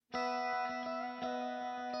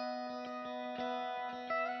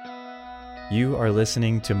You are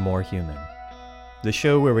listening to More Human, the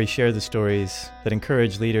show where we share the stories that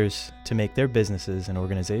encourage leaders to make their businesses and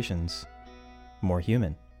organizations more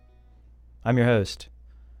human. I'm your host,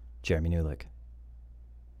 Jeremy Newlick.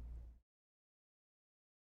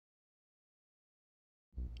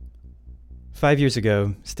 Five years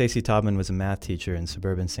ago, Stacy Taubman was a math teacher in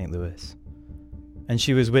suburban St. Louis, and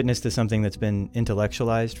she was witness to something that's been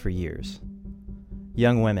intellectualized for years.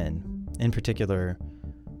 Young women, in particular,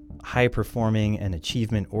 high-performing and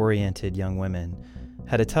achievement-oriented young women,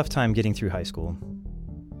 had a tough time getting through high school.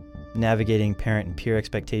 Navigating parent and peer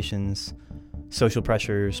expectations, social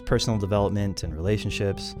pressures, personal development, and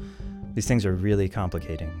relationships, these things are really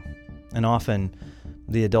complicating. And often,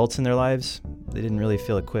 the adults in their lives, they didn't really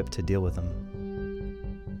feel equipped to deal with them.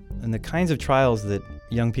 And the kinds of trials that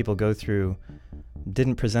young people go through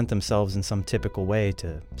didn't present themselves in some typical way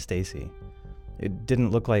to Stacy. It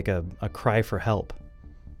didn't look like a cry for help.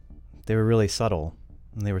 They were really subtle,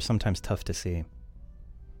 and they were sometimes tough to see.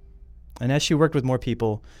 And as she worked with more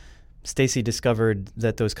people, Stacy discovered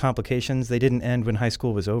that those complications, they didn't end when high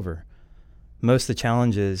school was over. Most of the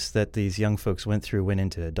challenges that these young folks went through went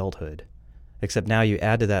into adulthood. Except now you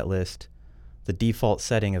add to that list the default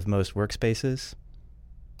setting of most workspaces.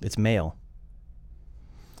 It's male.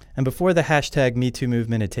 And before the hashtag #MeToo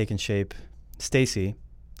movement had taken shape, Stacy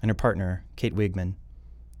and her partner, Kate Wigman,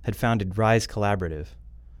 had founded Rise Collaborative.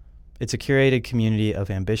 It's a curated community of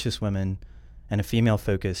ambitious women and a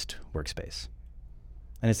female-focused workspace.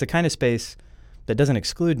 And it's the kind of space that doesn't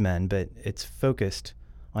exclude men, but it's focused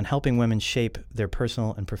on helping women shape their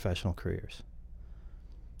personal and professional careers.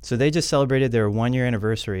 So they just celebrated their one-year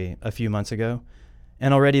anniversary a few months ago,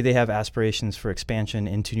 and already they have aspirations for expansion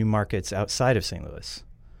into new markets outside of St. Louis.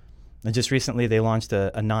 And just recently they launched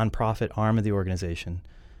a nonprofit arm of the organization,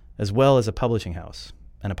 as well as a publishing house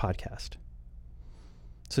and a podcast.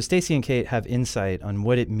 So Stacy and Kate have insight on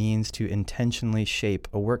what it means to intentionally shape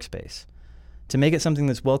a workspace, to make it something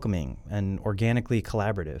that's welcoming and organically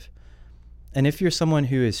collaborative. And if you're someone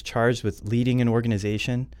who is charged with leading an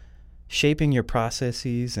organization, shaping your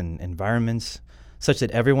processes and environments such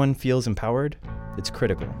that everyone feels empowered, it's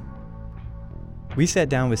critical. We sat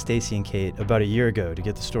down with Stacy and Kate about a year ago to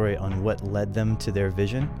get the story on what led them to their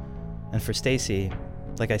vision. And for Stacy,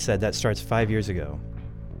 like I said, that starts 5 years ago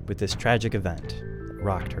with this tragic event that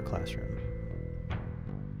rocked her classroom.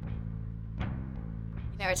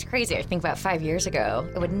 You know, it's crazy. I think about 5 years ago,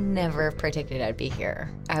 I would never have predicted I'd be here.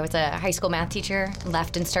 I was a high school math teacher,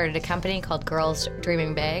 left and started a company called Girls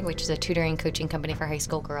Dreaming Big, which is a tutoring coaching company for high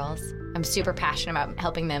school girls. I'm super passionate about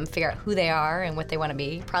helping them figure out who they are and what they want to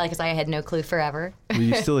be, probably because I had no clue forever. Were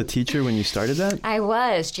you still a teacher when you started that? I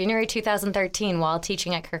was, January 2013, while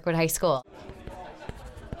teaching at Kirkwood High School.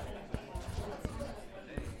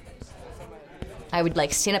 I would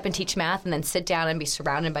stand up and teach math and then sit down and be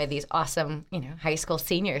surrounded by these awesome, high school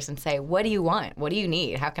seniors and say, what do you want? What do you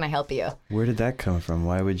need? How can I help you? Where did that come from?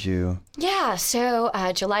 Why would you? Yeah, so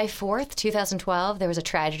July 4th, 2012, there was a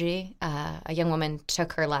tragedy. A young woman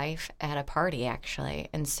took her life at a party, actually.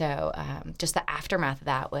 And so just the aftermath of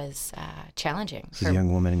that was challenging. Was a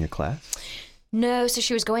young woman in your class? No, so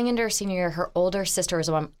she was going into her senior year. Her older sister was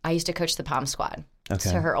on, I used to coach the Pom Squad. Okay.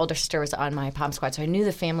 So her older sister was on my Pom Squad, so I knew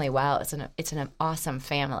the family well. It's an awesome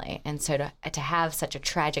family, and so to have such a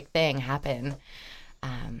tragic thing happen,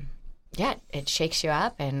 it shakes you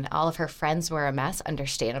up. And all of her friends were a mess,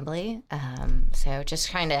 understandably. So just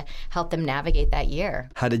trying to help them navigate that year.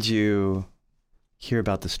 How did you hear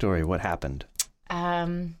about the story? What happened?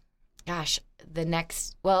 The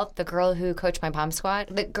girl who coached my Pom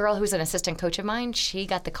Squad, the girl who's an assistant coach of mine, she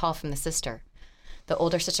got the call from the sister. The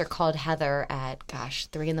older sister called Heather at,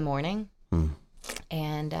 3 in the morning. And,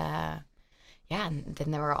 and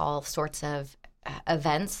then there were all sorts of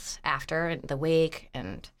events after the wake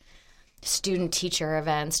and student-teacher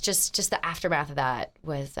events. Just the aftermath of that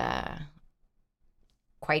was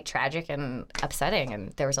quite tragic and upsetting,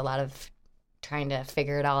 and there was a lot of trying to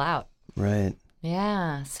figure it all out. Right.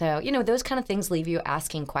 Yeah. So, those kind of things leave you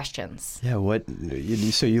asking questions. Yeah.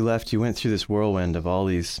 So you left, you went through this whirlwind of all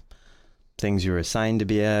these things you were assigned to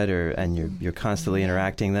be at, and you're constantly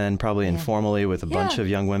interacting then, probably informally with a bunch of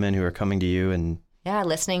young women who are coming to you and... Yeah,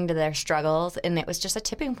 listening to their struggles, and it was just a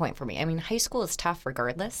tipping point for me. I mean, high school is tough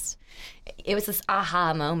regardless. It was this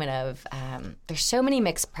aha moment of there's so many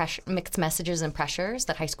mixed messages and pressures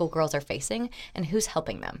that high school girls are facing, and who's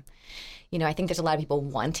helping them? I think there's a lot of people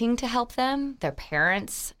wanting to help them, their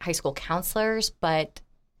parents, high school counselors, but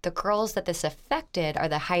the girls that this affected are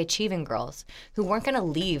the high-achieving girls who weren't going to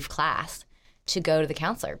leave class to go to the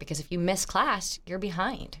counselor, because if you miss class, you're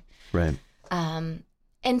behind. Right.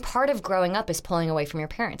 And part of growing up is pulling away from your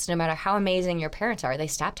parents. No matter how amazing your parents are, they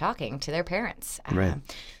stop talking to their parents. Right.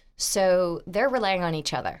 So they're relying on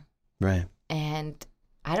each other. Right. And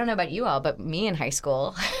I don't know about you all, but me in high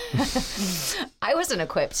school, I wasn't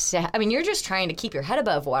equipped to, I mean, you're just trying to keep your head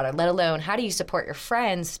above water, let alone how do you support your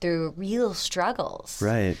friends through real struggles?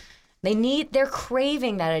 Right. They're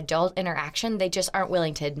craving that adult interaction. They just aren't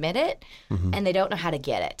willing to admit it, and they don't know how to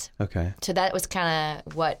get it. Okay. So that was kind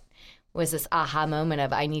of what was this aha moment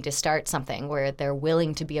of I need to start something where they're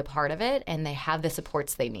willing to be a part of it and they have the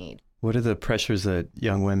supports they need. What are the pressures that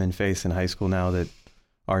young women face in high school now that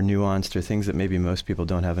are nuanced or things that maybe most people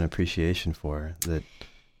don't have an appreciation for that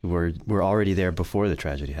were already there before the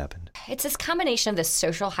tragedy happened? It's this combination of this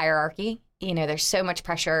social hierarchy. You know, there's so much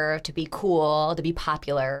pressure to be cool, to be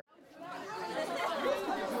popular.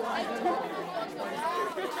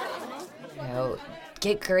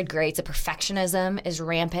 Get good grades. The perfectionism is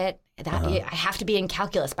rampant. I have to be in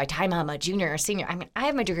calculus by the time I'm a junior or senior. I mean, I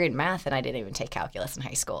have my degree in math and I didn't even take calculus in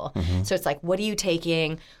high school. So it's like, what are you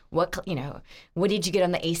taking? What did you get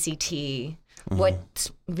on the ACT?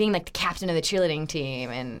 What's being like the captain of the cheerleading team?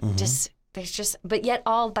 And but yet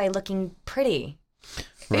all by looking pretty.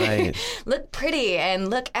 Right. Look pretty and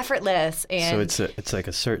look effortless. And so it's like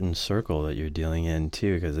a certain circle that you're dealing in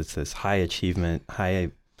too, because it's this high achievement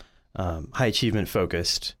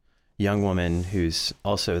focused young woman who's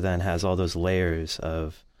also then has all those layers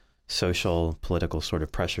of social, political sort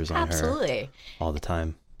of pressures on her all the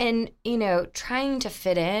time. And, trying to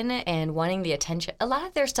fit in and wanting the attention, a lot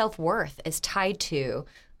of their self-worth is tied to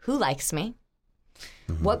who likes me,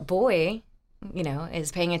 what boy,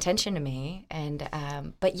 is paying attention to me. And,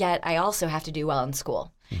 but yet I also have to do well in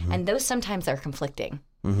school. And those sometimes are conflicting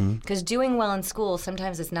because doing well in school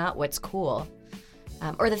sometimes is not what's cool.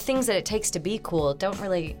 Or the things that it takes to be cool don't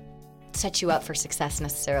really set you up for success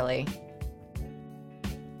necessarily.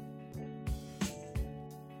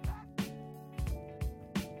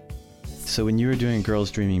 So when you were doing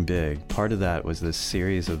Girls Dreaming Big, part of that was I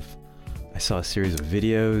saw a series of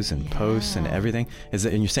videos and posts and everything. And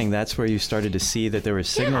you're saying that's where you started to see that there were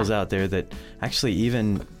signals out there that actually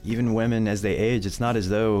even women as they age, it's not as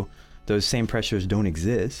though those same pressures don't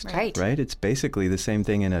exist. Right. It's basically the same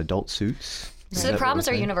thing in adult suits. So the problems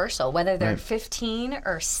are universal, whether they're 15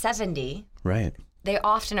 or 70. Right. They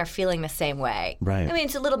often are feeling the same way. Right. I mean,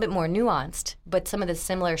 it's a little bit more nuanced, but some of the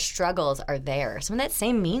similar struggles are there. Some of that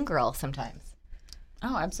same mean girl sometimes.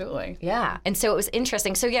 Oh, absolutely. Yeah. And so it was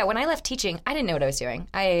interesting. So when I left teaching, I didn't know what I was doing.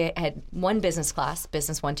 I had one business class,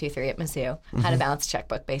 Business 1, 2, 3 at Mizzou, had a balance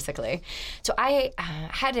checkbook basically. So I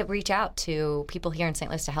had to reach out to people here in St.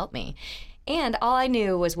 Louis to help me. And all I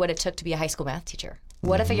knew was what it took to be a high school math teacher.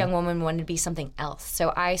 What if a young woman wanted to be something else?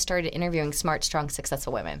 So I started interviewing smart, strong,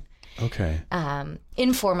 successful women. Okay.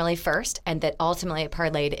 Informally first, and that ultimately it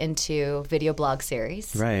parlayed into video blog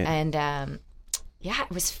series. Right. And it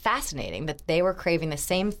was fascinating that they were craving the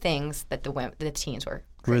same things that the teens were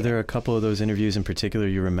craving. Were there a couple of those interviews in particular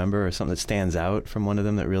you remember, or something that stands out from one of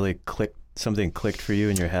them that really something clicked for you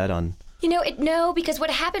in your head on? No, because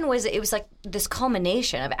what happened was it was like this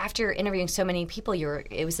culmination of after interviewing so many people,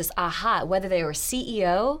 it was this aha, whether they were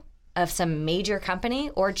CEO of some major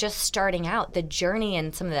company or just starting out, the journey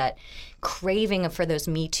and some of that craving for those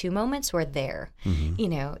Me Too moments were there.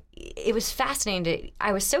 It was fascinating.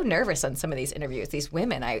 I was so nervous on some of these interviews. These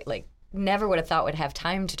women, I never would have thought would have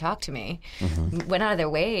time to talk to me, went out of their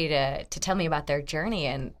way to tell me about their journey,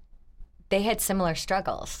 and they had similar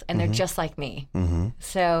struggles, and they're just like me.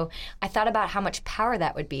 So I thought about how much power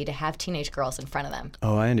that would be to have teenage girls in front of them.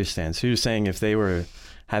 Oh, I understand. So you're saying if they were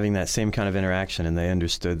having that same kind of interaction and they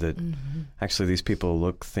understood that actually these people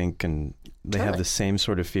look, think, and they have the same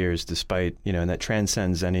sort of fears despite, and that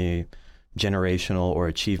transcends any generational or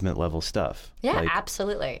achievement level stuff. Yeah,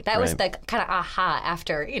 absolutely. That was the kind of aha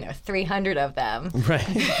after, 300 of them. Right.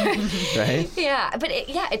 Right? Yeah, but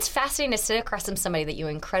it's fascinating to sit across from somebody that you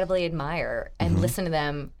incredibly admire and listen to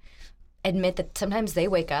them admit that sometimes they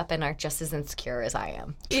wake up and are just as insecure as I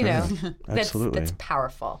am. Absolutely. That's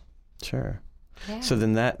powerful. Sure. Yeah. So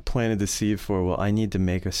then that planted the seed for, I need to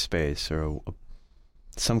make a space or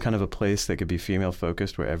some kind of a place that could be female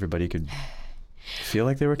focused where everybody could feel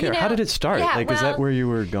like they were cared. How did it start? Yeah, is that where you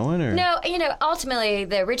were going? Or? No, ultimately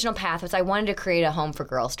the original path was I wanted to create a home for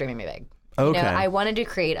girls dreaming big. Okay. I wanted to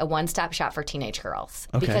create a one-stop shop for teenage girls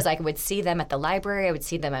because I would see them at the library, I would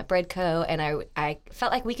see them at Breadco, and I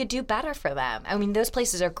felt like we could do better for them. I mean, those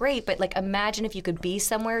places are great, but like imagine if you could be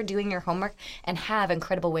somewhere doing your homework and have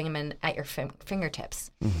incredible women at your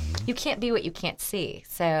fingertips. Mm-hmm. You can't be what you can't see.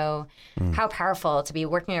 So how powerful to be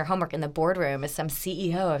working your homework in the boardroom as some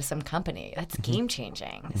CEO of some company. That's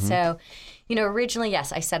game-changing. Mm-hmm. So, originally,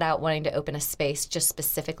 yes, I set out wanting to open a space just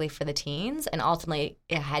specifically for the teens, and ultimately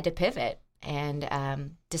I had to pivot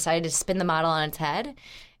and decided to spin the model on its head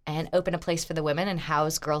and open a place for the women and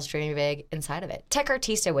house Girls Dreaming Big inside of it. Tech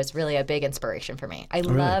Artista was really a big inspiration for me. I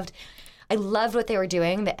loved what they were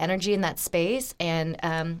doing, the energy in that space, and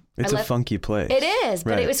it's a funky place. It is,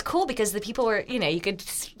 but it was cool because the people were, you could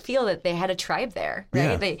feel that they had a tribe there,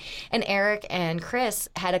 right? Yeah. And Eric and Chris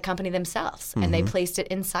had a company themselves, and they placed it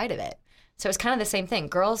inside of it. So it was kind of the same thing.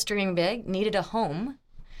 Girls Dreaming Big needed a home.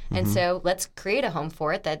 And so let's create a home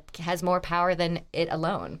for it that has more power than it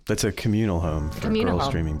alone. That's a communal home for Girls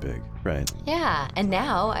Dreaming Big, right? Yeah, and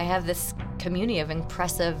now I have this community of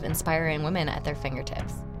impressive, inspiring women at their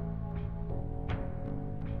fingertips.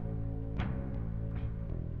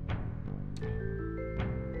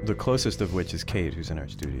 The closest of which is Kate, who's in our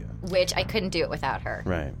studio. Which I couldn't do it without her.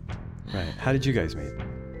 Right. How did you guys meet?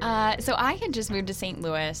 So I had just moved to St.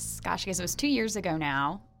 Louis, gosh, I guess it was 2 years ago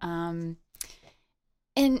now.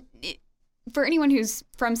 For anyone who's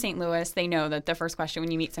from St. Louis, they know that the first question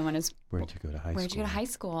when you meet someone is, Where'd you go to high school? Where'd you go to high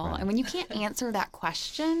school? Right. And when you can't answer that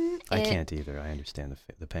question, I can't either. I understand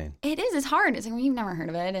the pain. It is. It's hard. It's like, well, you've never heard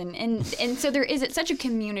of it. And so there is, it's such a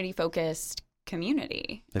community-focused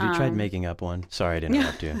community. Have you tried making up one? Sorry to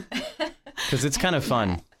interrupt you. Because it's kind of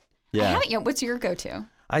fun. Yeah. I haven't yet. What's your go-to?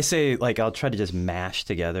 I say, I'll try to just mash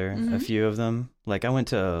together a few of them. I went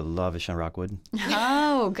to La Vachon Rockwood.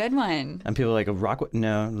 Oh, good one. And people are like, Rockwood?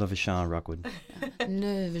 No, La Vachon Rockwood.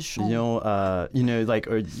 Le Vachon.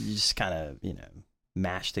 Or you just kind of,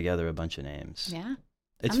 mash together a bunch of names. Yeah.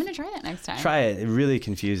 I'm going to try that next time. Try it. It really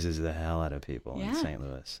confuses the hell out of people in St.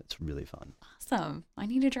 Louis. It's really fun. Awesome. I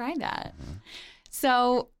need to try that. Mm-hmm.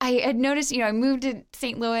 So I had noticed, I moved to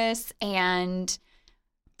St. Louis and...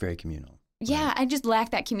 Very communal. Yeah, I just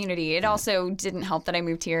lacked that community. It also didn't help that I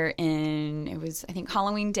moved here it was, I think,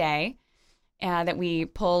 Halloween Day, that we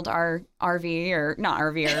pulled our RV, or not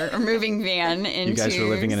RV, or moving van into You guys were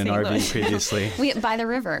living in an St. RV Louis. previously. By the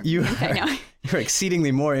river. You're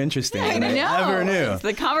exceedingly more interesting than I ever knew.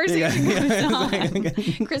 The conversation goes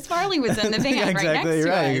on. Chris Farley was in the van right next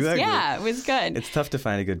to us. Exactly. Yeah, it was good. It's tough to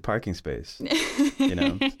find a good parking space,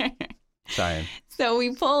 Sorry. So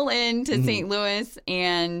we pull into St. Louis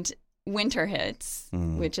and... winter hits,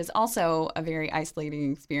 which is also a very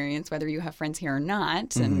isolating experience, whether you have friends here or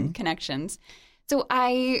not and connections. So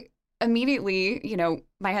I immediately,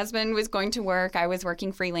 my husband was going to work. I was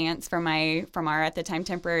working freelance from our, at the time,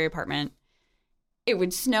 temporary apartment. It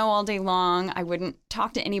would snow all day long. I wouldn't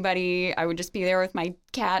talk to anybody. I would just be there with my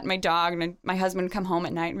cat, my dog, and my husband would come home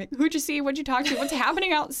at night and be like, who'd you see? What'd you talk to? What's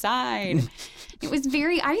happening outside? It was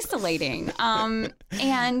very isolating. And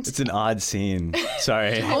it's an odd scene.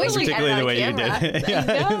 Sorry. Totally. Particularly the way you did it.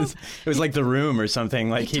 Yeah, it was like The Room or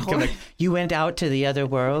something. He'd come like, you went out to the other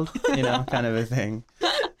world, kind of a thing.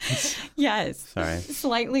 Yes. Sorry.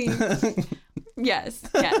 Slightly. Yes.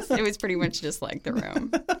 It was pretty much just like The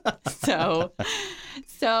Room. So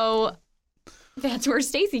that's where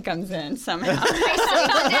Stacy comes in somehow. I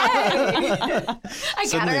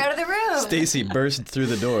got her out of the room. Stacy burst through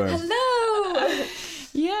the door. Hello.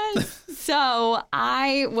 Yes. So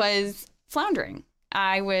I was floundering.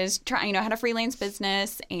 I was trying, I had a freelance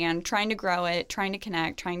business and trying to grow it, trying to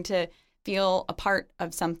connect, trying to feel a part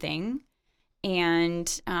of something,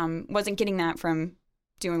 and wasn't getting that from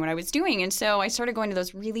doing what I was doing. And so I started going to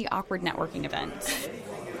those really awkward networking events.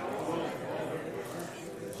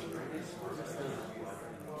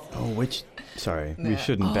 Sorry, we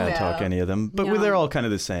shouldn't bad talk any of them, but they're all kind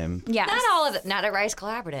of the same. Yeah, not all of it. Not at Rise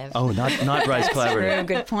Collaborative. Oh, not Rise Collaborative.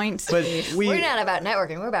 True, good point. But we're not about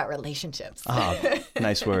networking. We're about relationships.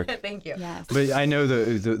 Nice work. Thank you. Yes. But I know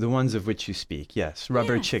the ones of which you speak. Yes,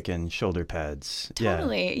 rubber chicken, shoulder pads.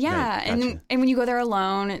 Totally. Yeah. Right, gotcha. And when you go there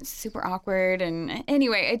alone, it's super awkward. And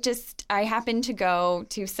anyway, I happened to go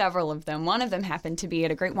to several of them. One of them happened to be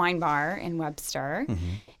at a great wine bar in Webster,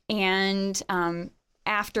 and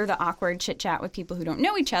after the awkward chit chat with people who don't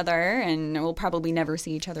know each other and will probably never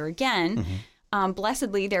see each other again,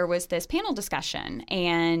 blessedly, there was this panel discussion.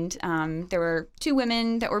 And there were two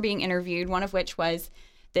women that were being interviewed, one of which was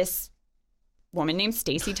this woman named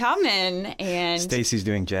Stacy Taubman, and Stacy's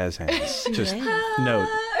doing jazz hands. Just note.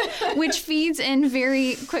 Which feeds in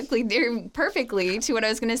very quickly, perfectly to what I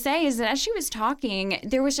was going to say, is that as she was talking,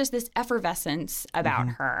 there was just this effervescence about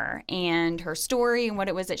her and her story and what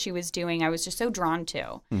it was that she was doing. I was just so drawn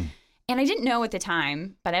to. And I didn't know at the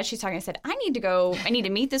time, but as she's talking, I said, I need to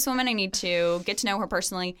meet this woman. I need to get to know her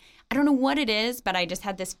personally. I don't know what it is, but I just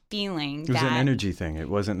had this feeling It was an energy thing. It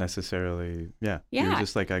wasn't necessarily, You were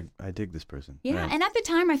just like, I dig this person. Yeah, right. and at the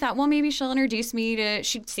time I thought, well, maybe she'll introduce me to,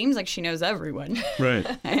 she seems like she knows everyone. Right.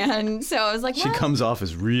 And so I was like, She comes off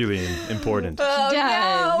as really important. Oh,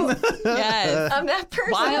 yes. no. Yes. I'm that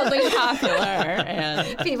person. Wildly popular.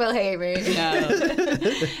 And People hate me. no.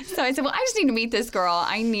 So I said, well, I just need to meet this girl.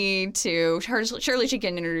 I need to, surely she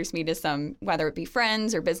can introduce me to some, whether it be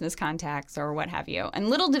friends or business contacts or what have you. And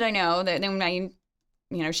little did I know that then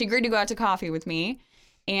she agreed to go out to coffee with me.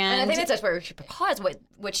 And I think that's where we should pause.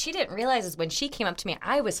 What she didn't realize is when she came up to me,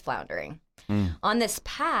 I was floundering. On this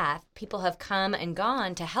path, people have come and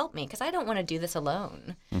gone to help me because I don't want to do this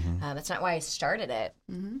alone. That's not why I started it.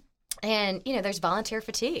 And, there's volunteer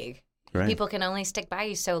fatigue. Right. People can only stick by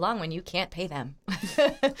you so long when you can't pay them.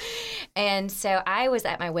 And so I was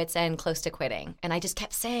at my wit's end, close to quitting. And I just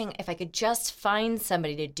kept saying, if I could just find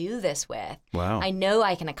somebody to do this with, Wow. I know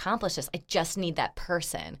I can accomplish this. I just need that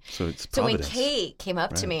person. So it's So when Providence. Kate came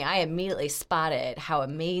up to me, I immediately spotted how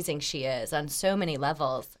amazing she is on so many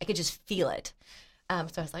levels. I could just feel it.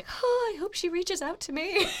 So I was like, I hope she reaches out to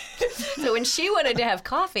me. So when she wanted to have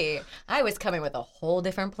coffee, I was coming with a whole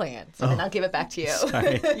different plan. So then I'll give it back to you.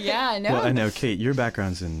 Sorry. yeah, no. Well, I know, Kate, your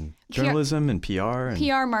background's in journalism and PR. And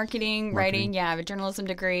PR, marketing, writing. Yeah, I have a journalism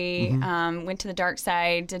degree. Went to the dark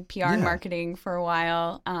side, did PR and marketing for a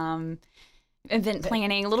while. Event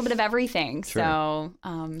planning, a little bit of everything. Sure.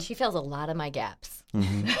 So She fills a lot of my gaps.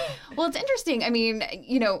 well, it's interesting. I mean,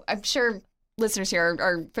 I'm sure listeners here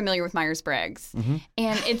are familiar with Myers-Briggs.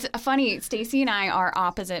 And it's funny, Stacy and I are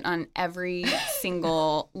opposite on every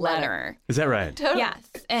single letter. Is that right? Totally. Yes.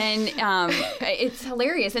 And it's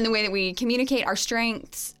hilarious in the way that we communicate our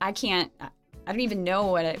strengths. I don't even know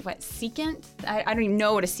what secant. I don't even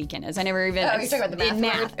know what a secant is. I never even. Oh, you're talking about the in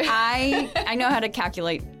math word. I know how to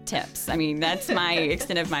calculate tips. I mean, that's my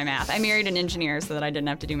extent of my math. I married an engineer so that I didn't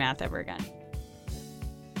have to do math ever again.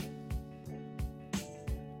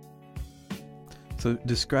 So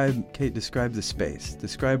describe the space.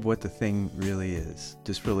 Describe what the thing really is,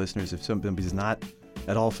 just for listeners, if somebody's not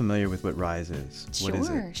at all familiar with what Rise is. What is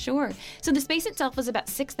it? Sure. So the space itself was about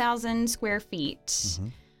 6,000 square feet.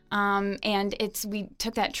 And we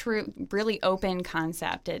took that true, really open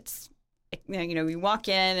concept. It's, we walk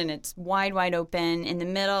in and it's wide open. In the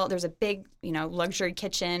middle, there's a big, luxury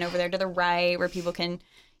kitchen over there to the right where people can,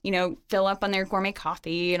 fill up on their gourmet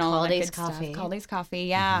coffee and all that good stuff. Caldi's Coffee,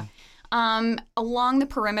 yeah. Along the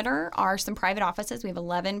perimeter are some private offices. We have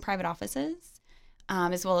 11 private offices,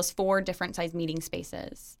 as well as 4 different size meeting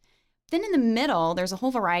spaces. Then in the middle, there's a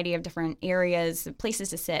whole variety of different areas, places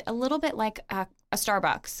to sit, a little bit like a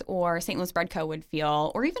Starbucks or St. Louis Bread Co. would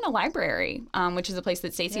feel, or even a library, which is a place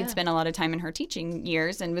that Stacy had spent a lot of time in her teaching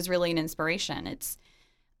years and was really an inspiration. It's,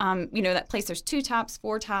 that place, there's 2 tops,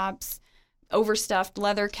 4 tops, overstuffed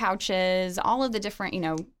leather couches, all of the different,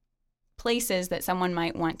 places that someone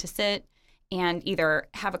might want to sit and either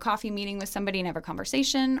have a coffee meeting with somebody and have a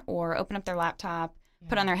conversation or open up their laptop,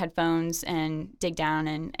 put on their headphones and dig down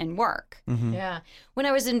and work. Yeah. When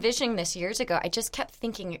I was envisioning this years ago, I just kept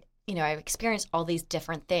thinking, I've experienced all these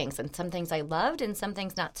different things and some things I loved and some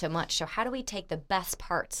things not so much. So how do we take the best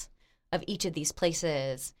parts of each of these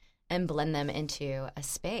places and blend them into a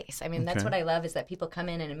space? I mean, that's what I love is that people come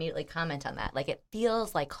in and immediately comment on that. Like it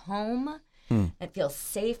feels like home. It feels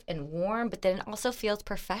safe and warm, but then it also feels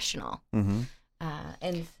professional.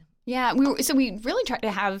 And yeah, we really tried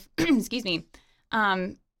to have, excuse me,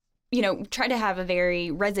 try to have a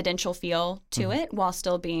very residential feel to it while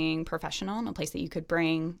still being professional and a place that you could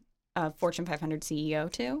bring a Fortune 500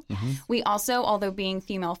 CEO to. We also, although being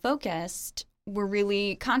female focused, we're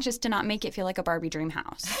really conscious to not make it feel like a Barbie dream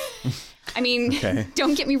house. I mean,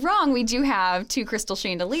 don't get me wrong, we do have 2 crystal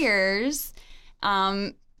chandeliers,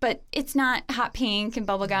 but it's not hot pink and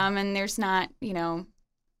bubblegum, and there's not,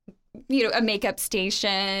 a makeup station.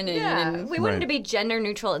 And we wanted to be gender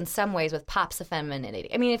neutral in some ways with pops of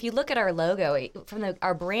femininity. I mean, if you look at our logo,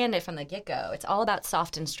 our brand from the get-go, it's all about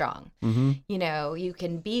soft and strong. You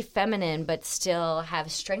can be feminine but still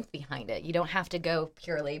have strength behind it. You don't have to go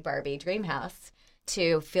purely Barbie dream house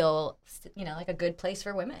to feel, like a good place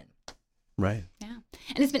for women. Right. Yeah.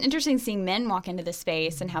 And it's been interesting seeing men walk into the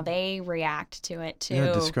space and how they react to it, too.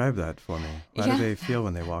 Yeah, describe that for me. How do they feel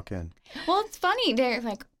when they walk in? Well, it's funny. They're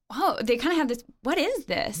like, oh, they kind of have this, what is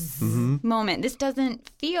this moment? This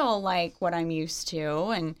doesn't feel like what I'm used to.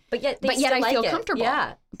 And But yet I like feel it. comfortable.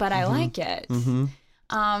 Yeah. But I like it.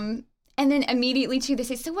 And then immediately, too, they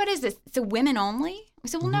say, so what is this? So women only? I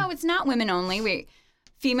said, well, no, it's not women only.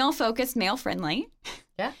 Female-focused, male-friendly.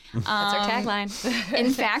 Yeah, that's our tagline.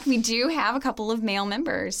 In fact, we do have a couple of male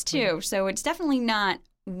members, too. So it's definitely not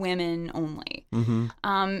women only.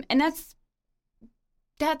 And that's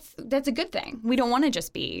a good thing. We don't want to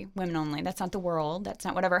just be women only. That's not the world. That's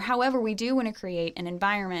not whatever. However, we do want to create an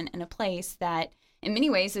environment and a place that in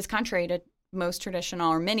many ways is contrary to most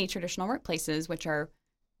traditional or many traditional workplaces, which are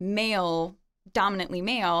dominantly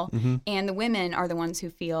male, and the women are the ones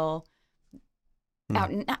who feel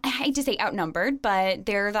I hate to say outnumbered, but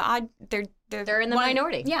they're the odd. They're in the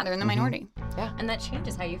minority. Yeah, they're in the minority. Yeah, and that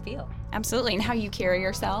changes how you feel. Absolutely, and how you carry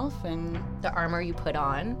yourself and the armor you put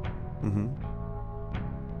on.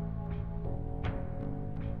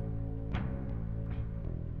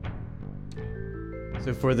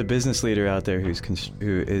 So for the business leader out there who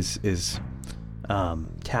is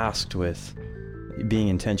tasked with being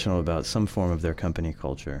intentional about some form of their company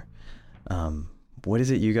culture, what is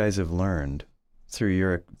it you guys have learned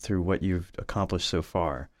through what you've accomplished so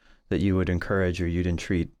far that you would encourage or you'd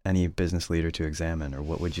entreat any business leader to examine, or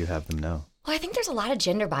what would you have them know? Well, I think there's a lot of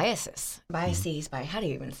gender biases. How do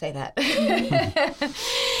you even say that?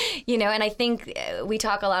 And I think we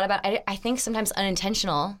talk a lot about, I think sometimes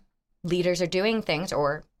unintentional leaders are doing things,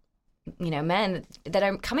 or, men that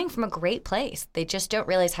are coming from a great place. They just don't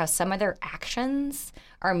realize how some of their actions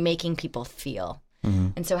are making people feel.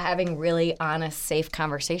 And so having really honest, safe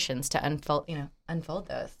conversations to unfold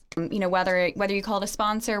those. Whether you call it a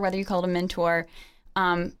sponsor, whether you call it a mentor,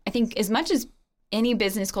 I think as much as any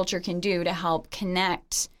business culture can do to help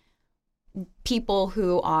connect people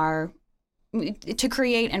who are to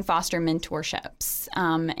create and foster mentorships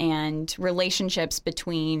and relationships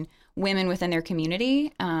between women within their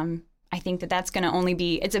community, I think that's going to only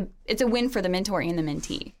be it's a win for the mentor and the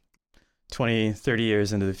mentee. 20, 30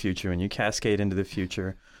 years into the future, when you cascade into the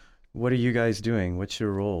future, what are you guys doing? What's your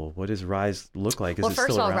role? What does Rise look like? Is it first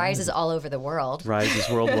still of all, around? Rise is all over the world. Rise is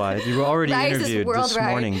worldwide. You were already Rise is interviewed this worldwide.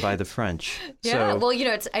 morning by the French. Yeah, So, well,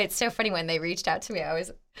 it's so funny when they reached out to me. I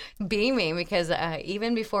was beaming because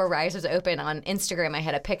even before Rise was open on Instagram, I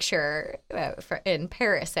had a picture in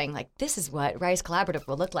Paris saying, like, this is what Rise Collaborative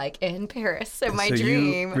will look like in Paris. So my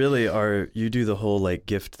dream. You really you do the whole like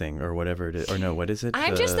gift thing or whatever it is. Or no, what is it?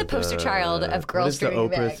 I'm just the poster child of Girls Dreaming What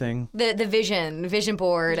is the Oprah Big. thing? The vision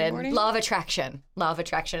board and boarding? law of attraction. Law of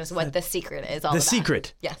attraction is what the secret is all The about.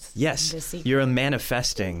 secret. Yes. Yes. The secret. You're a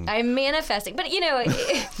manifesting. I'm manifesting. But,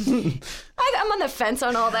 I'm on the fence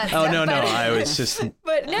on all that Oh, stuff. no. but- I was just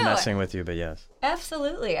But no, messing with you, but yes.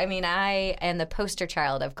 absolutely. I mean, I am the poster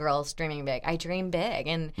child of Girls Dreaming Big. I dream big.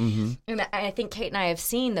 And I think Kate and I have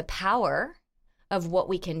seen the power of what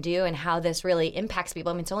we can do and how this really impacts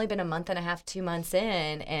people. I mean, it's only been a month and a half, 2 months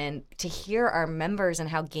in, and to hear our members and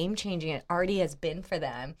how game-changing it already has been for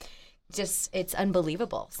them, it's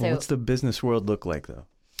unbelievable. So Well, what's the business world look like, though?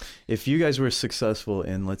 If you guys were successful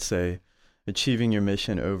in, let's say, achieving your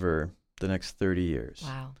mission over the next 30 years,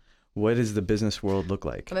 wow. what does the business world look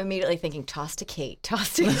like? I'm immediately thinking, toss to Kate,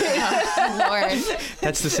 toss to Kate. Lord.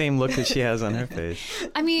 That's the same look that she has on her face.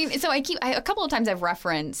 I mean, so a couple of times I've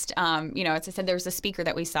referenced, as I said, there was a speaker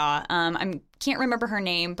that we saw. I can't remember her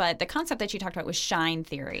name, but the concept that she talked about was shine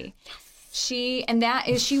theory. She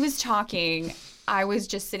was talking. I was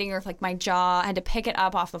just sitting there with like my jaw. I had to pick it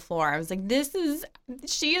up off the floor. I was like,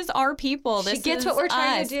 she is our people. This She gets is what we're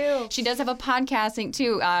trying us. to do. She does have a podcasting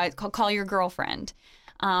too, called Call Your Girlfriend.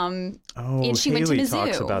 And she Haley went to Mizzou.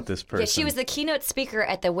 talks about this person. Yeah, she was the keynote speaker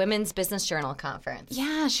at the Women's Business Journal conference.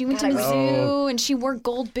 Yeah, she went to God, I Mizzou and she wore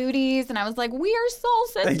gold booties. And I was like, we are soul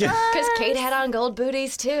sisters. Because Kate had on gold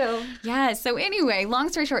booties too. Yeah. So anyway, long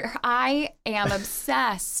story short, I am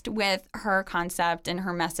obsessed with her concept and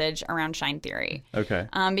her message around shine theory. Okay.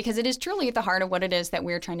 Because it is truly at the heart of what it is that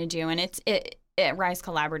we're trying to do. And it's Rise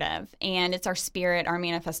Collaborative. And it's our spirit, our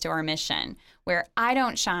manifesto, our mission, where I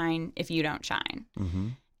don't shine if you don't shine. Mm-hmm.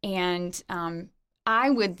 And I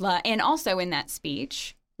would love, and also in that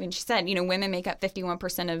speech, when she said, women make up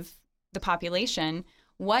 51% of the population,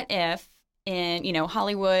 what if in,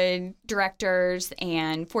 Hollywood directors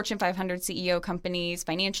and Fortune 500 CEO companies,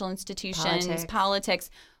 financial institutions, politics,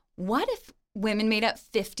 what if women made up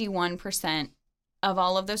 51% of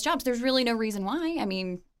all of those jobs? There's really no reason why. I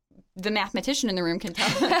mean, the mathematician in the room can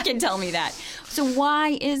tell me that. So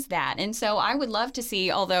why is that? And so I would love to see,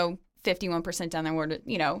 although 51% down the road, it's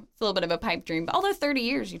a little bit of a pipe dream. But although 30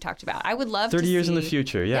 years you talked about, I would love 30 to years see, in the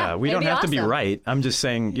future. Yeah. We don't it'd be have to be awesome. right. I'm just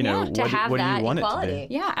saying, to have what do that you want equality. it to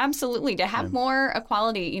be? Yeah, absolutely. To have more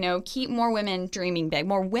equality, keep more women dreaming big,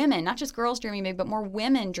 more women, not just girls dreaming big, but more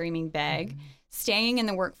women dreaming big, staying in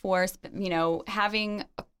the workforce, having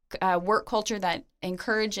a work culture that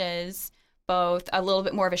encourages both a little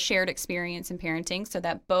bit more of a shared experience in parenting so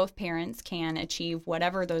that both parents can achieve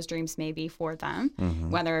whatever those dreams may be for them,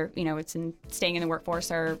 whether, it's in staying in the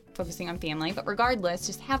workforce or focusing on family. But regardless,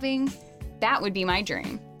 just having that would be my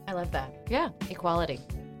dream. I love that. Yeah, equality.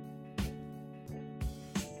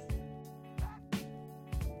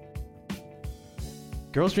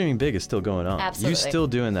 Girls Dreaming Big is still going on. Absolutely. You're still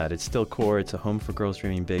doing that. It's still core. It's a home for Girls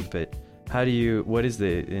Dreaming Big. But what is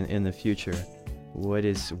in the future? What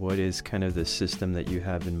is kind of the system that you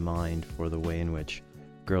have in mind for the way in which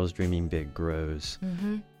Girls Dreaming Big grows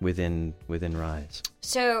within Rise?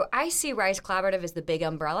 So I see Rise Collaborative as the big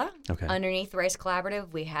umbrella. Okay. Underneath Rise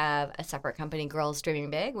Collaborative, we have a separate company, Girls Dreaming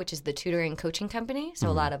Big, which is the tutoring coaching company. So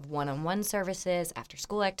a lot of one-on-one services,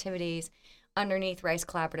 after-school activities. Underneath Rise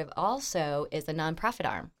Collaborative also is a nonprofit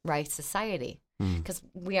arm, Rise Society, because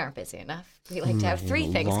we aren't busy enough. We like to have three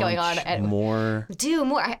things going on. Do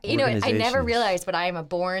more. I never realized, but I am a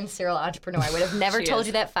born serial entrepreneur. I would have never told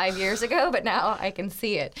you that 5 years ago, but now I can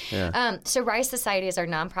see it. Yeah. So Rise Society is our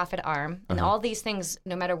nonprofit arm, and all these things,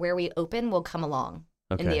 no matter where we open, will come along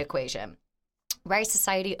in the equation. Rise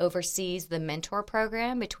Society oversees the mentor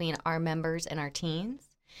program between our members and our teens.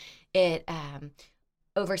 It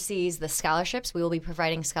oversees the scholarships. We will be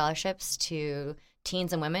providing scholarships to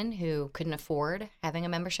teens and women who couldn't afford having a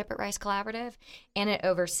membership at Rise Collaborative. And it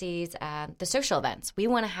oversees the social events. We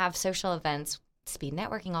want to have social events, speed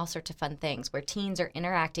networking, all sorts of fun things where teens are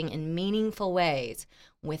interacting in meaningful ways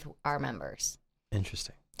with our members.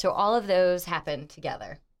 Interesting. So all of those happen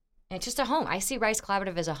together. And it's just a home. I see Rise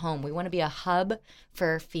Collaborative as a home. We want to be a hub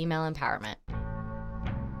for female empowerment.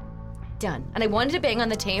 Done. And I wanted to bang on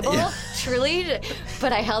the table, truly,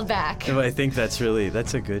 but I held back. I think that's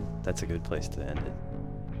a good place to end it.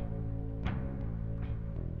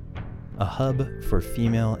 A hub for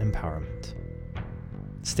female empowerment.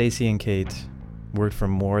 Stacy and Kate worked for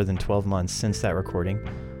more than 12 months since that recording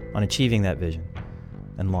on achieving that vision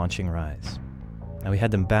and launching Rise. And we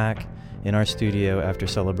had them back in our studio after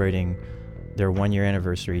celebrating their 1-year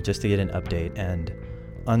anniversary just to get an update, and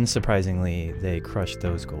unsurprisingly, they crushed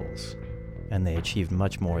those goals. And they achieved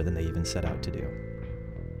much more than they even set out to do.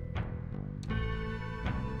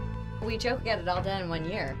 We joke we got it all done in 1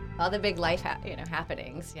 year. All the big life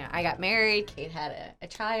happenings. I got married. Kate had a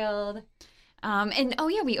child.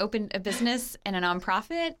 We opened a business and a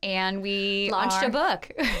nonprofit, and we launched a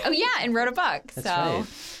book. And wrote a book. That's right.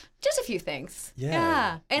 Just a few things.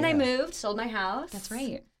 Yeah. And I moved, sold my house. That's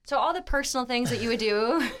right. So all the personal things that you would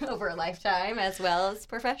do over a lifetime as well as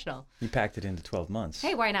professional. You packed it into 12 months.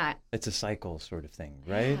 Hey, why not? It's a cycle sort of thing,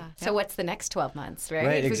 right? Yeah. So what's the next 12 months, right?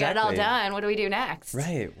 Right, if we got it all exactly. done, what do we do next?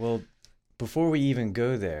 Right. Well, before we even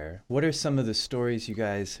go there, what are some of the stories you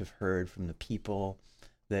guys have heard from the people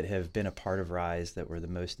that have been a part of Rise that were the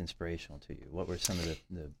most inspirational to you? What were some of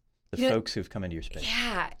the folks who've come into your space?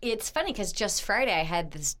 Yeah, it's funny because just Friday I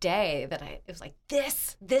had this day that it was like,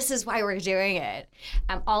 this is why we're doing it.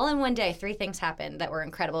 All in one day, 3 things happened that were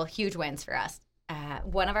incredible, huge wins for us.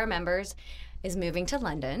 One of our members is moving to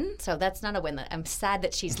London, so that's not a win. I'm sad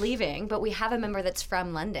that she's leaving, but we have a member that's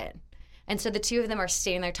from London. And so the two of them are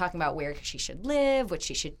staying there talking about where she should live, what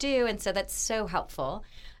she should do, and so that's so helpful.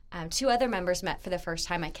 2 other members met for the first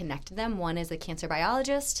time. I connected them. One is a cancer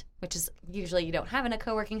biologist, which is usually you don't have in a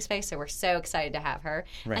co-working space, so we're so excited to have her.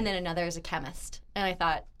 Right. And then another is a chemist. And I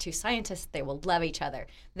thought, 2 scientists, they will love each other.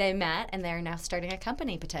 They met, and they're now starting a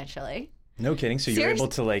company potentially. No kidding. So you're able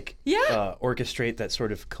to orchestrate that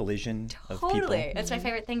sort of collision of people? Totally. That's my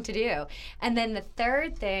favorite thing to do. And then the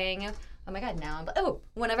third thing, oh my God,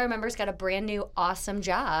 one of our members got a brand new awesome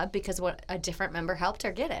job because a different member helped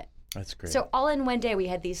her get it. That's great. So all in one day, we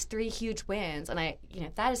had these 3 huge wins, and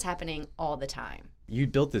that is happening all the time. You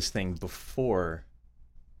built this thing before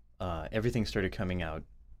everything started coming out.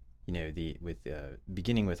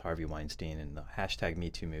 Beginning with Harvey Weinstein and the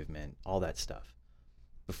 #MeToo movement, all that stuff.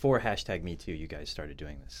 Before #MeToo, you guys started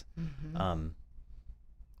doing this. Mm-hmm.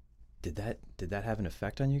 Did that have an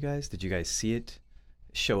effect on you guys? Did you guys see it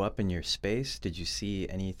show up in your space? Did you see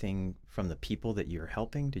anything from the people that you're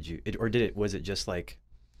helping? Was it just like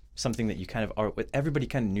something that you everybody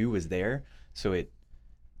kind of knew was there, so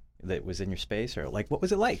that was in your space, or like what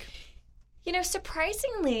was it like?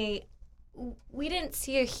 Surprisingly, we didn't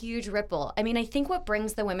see a huge ripple. I mean, I think what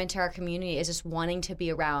brings the women to our community is just wanting to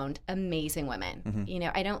be around amazing women. Mm-hmm. You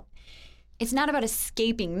know, it's not about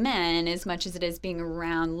escaping men as much as it is being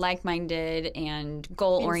around like-minded and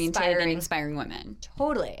goal-oriented and inspiring women.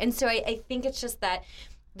 Totally. And so I think it's just that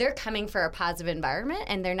they're coming for a positive environment,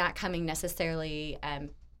 and they're not coming necessarily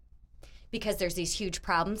because there's these huge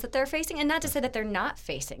problems that they're facing. And not to say that they're not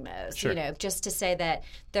facing those, Sure. you know, just to say that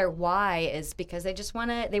their why is because they just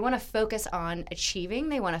want to focus on achieving,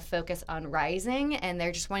 they want to focus on rising, and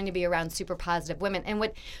they're just wanting to be around super positive women. And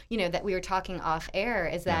what, you know, that we were talking off air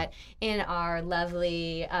is that in our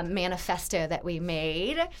lovely manifesto that we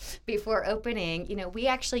made before opening, you know, we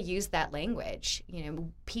actually used that language. You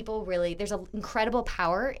know, people really, there's an incredible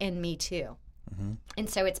power in Me Too. Mm-hmm. And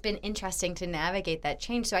so it's been interesting to navigate that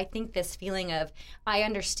change. So I think this feeling of, I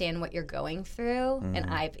understand what you're going through, and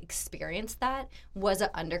I've experienced that, was an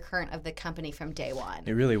undercurrent of the company from day one.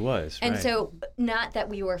 It really was. And right. so not that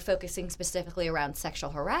we were focusing specifically around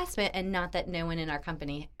sexual harassment, and not that no one in our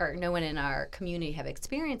company or no one in our community have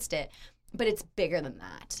experienced it, but it's bigger than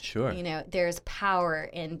that. Sure. You know, there's power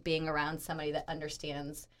in being around somebody that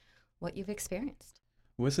understands what you've experienced.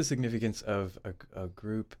 What's the significance of a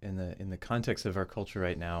group in the context of our culture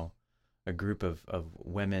right now, a group of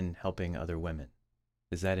women helping other women?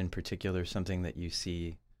 Is that in particular something that you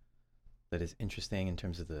see that is interesting in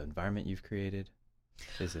terms of the environment you've created?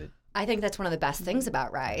 Is it? I think that's one of the best things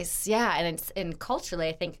about Rise. Yeah, and culturally,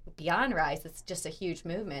 I think beyond Rise, it's just a huge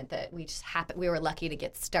movement that we were lucky to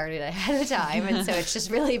get started ahead of time, and so it's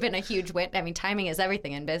just really been a huge win. I mean, timing is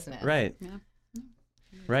everything in business. Right. Yeah.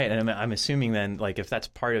 Right, and I'm assuming then, like, if that's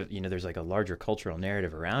part of, you know, there's like a larger cultural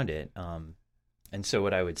narrative around it, and so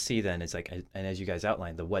what I would see then is like, and as you guys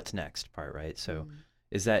outlined, the what's next part, right? So,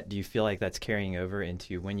 do you feel like that's carrying over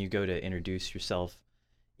into when you go to introduce yourself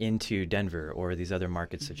into Denver or these other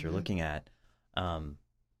markets that you're looking at?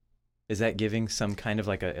 Is that giving some kind of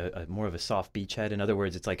like a more of a soft beachhead? In other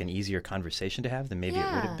words, it's like an easier conversation to have than maybe it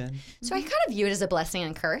would have been? So I kind of view it as a blessing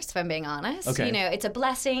and curse, if I'm being honest. Okay. You know, it's a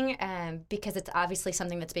blessing because it's obviously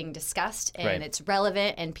something that's being discussed, and it's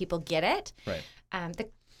relevant and people get it. Right.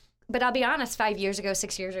 But I'll be honest, 5 years ago,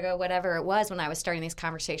 6 years ago, whatever it was when I was starting these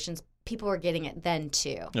conversations, people were getting it then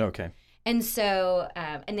too. Okay. And so,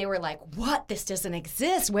 and they were like, what? This doesn't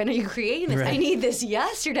exist. When are you creating this? Right. I need this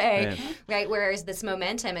yesterday. Right? Whereas this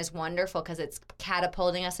momentum is wonderful because it's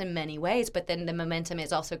catapulting us in many ways, but then the momentum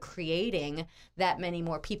is also creating that many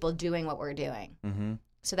more people doing what we're doing. Mm-hmm.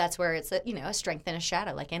 So that's where it's a strength and a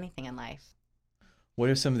shadow, like anything in life. What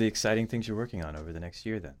are some of the exciting things you're working on over the next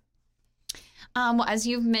year then? Well, as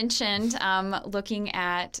you've mentioned, looking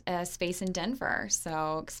at space in Denver.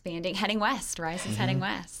 So expanding, heading west. Rise is heading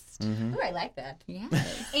west. Mm-hmm. Oh, I like that. Yeah.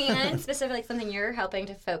 And specifically something you're helping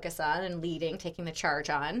to focus on and leading, taking the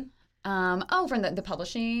charge on. From the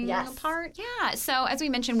publishing part? Yeah. So as we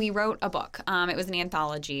mentioned, we wrote a book. It was an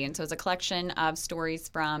anthology. And so it's a collection of stories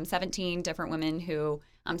from 17 different women who,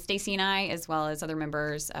 Stacy and I, as well as other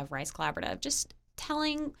members of Rise Collaborative, just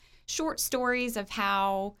telling short stories of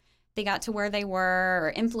how they got to where they were,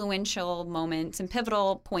 or influential moments and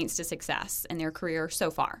pivotal points to success in their career so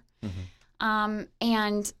far. Mm-hmm.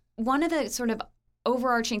 And one of the sort of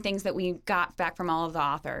overarching things that we got back from all of the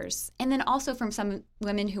authors, and then also from some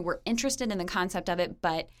women who were interested in the concept of it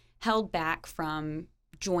but held back from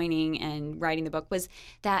joining and writing the book, was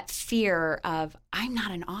that fear of, I'm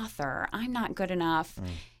not an author, I'm not good enough.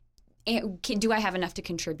 Do I have enough to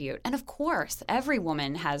contribute? And of course, every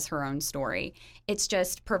woman has her own story. It's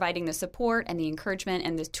just providing the support and the encouragement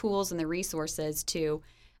and the tools and the resources to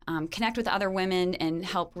connect with other women and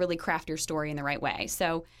help really craft your story in the right way.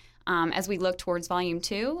 So as we look towards Volume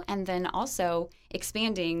 2, and then also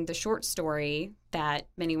expanding the short story that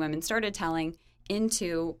many women started telling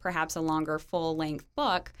into perhaps a longer full-length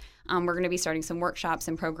book, we're going to be starting some workshops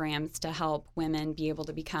and programs to help women be able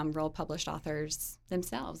to become real published authors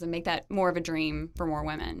themselves and make that more of a dream for more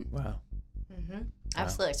women. Wow. Mm-hmm.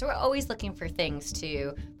 Absolutely. So we're always looking for things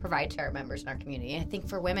to provide to our members in our community. I think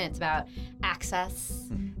for women, it's about access,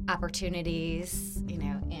 opportunities,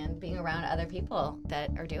 and being around other people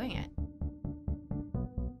that are doing it.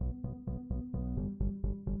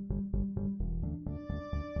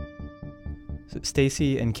 So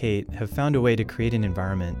Stacy and Kate have found a way to create an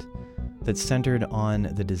environment that's centered on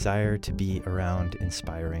the desire to be around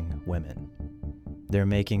inspiring women. They're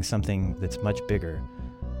making something that's much bigger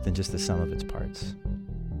than just the sum of its parts.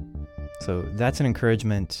 So that's an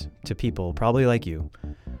encouragement to people, probably like you,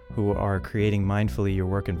 who are creating mindfully your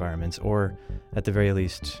work environments, or at the very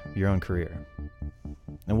least, your own career.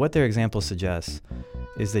 And what their example suggests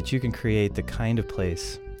is that you can create the kind of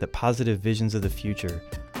place that positive visions of the future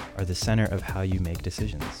are the center of how you make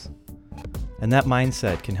decisions. And that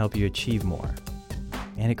mindset can help you achieve more.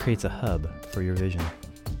 And it creates a hub for your vision.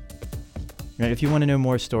 Now, if you want to know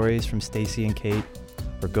more stories from Stacy and Kate,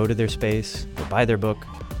 or go to their space, or buy their book,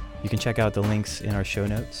 you can check out the links in our show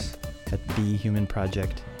notes at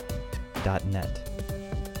behumanproject.net.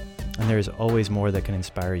 And there's always more that can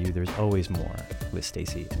inspire you. There's always more with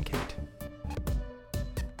Stacy and Kate.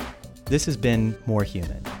 This has been More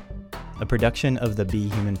Human, a production of the Be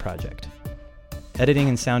Human Project. Editing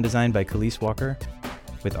and sound design by Khalees Walker,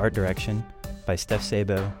 with art direction by Steph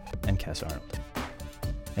Sabo and Cass Arnold.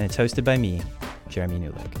 And it's hosted by me, Jeremy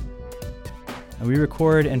Newlick. And we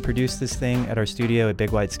record and produce this thing at our studio at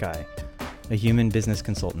Big White Sky, a human business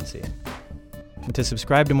consultancy. And to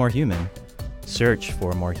subscribe to More Human, search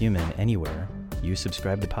for More Human anywhere you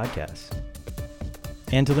subscribe to podcasts.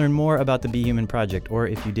 And to learn more about the Be Human Project, or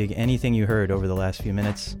if you dig anything you heard over the last few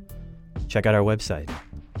minutes, check out our website,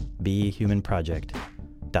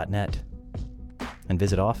 behumanproject.net, and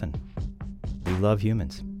visit often. We love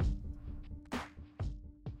humans.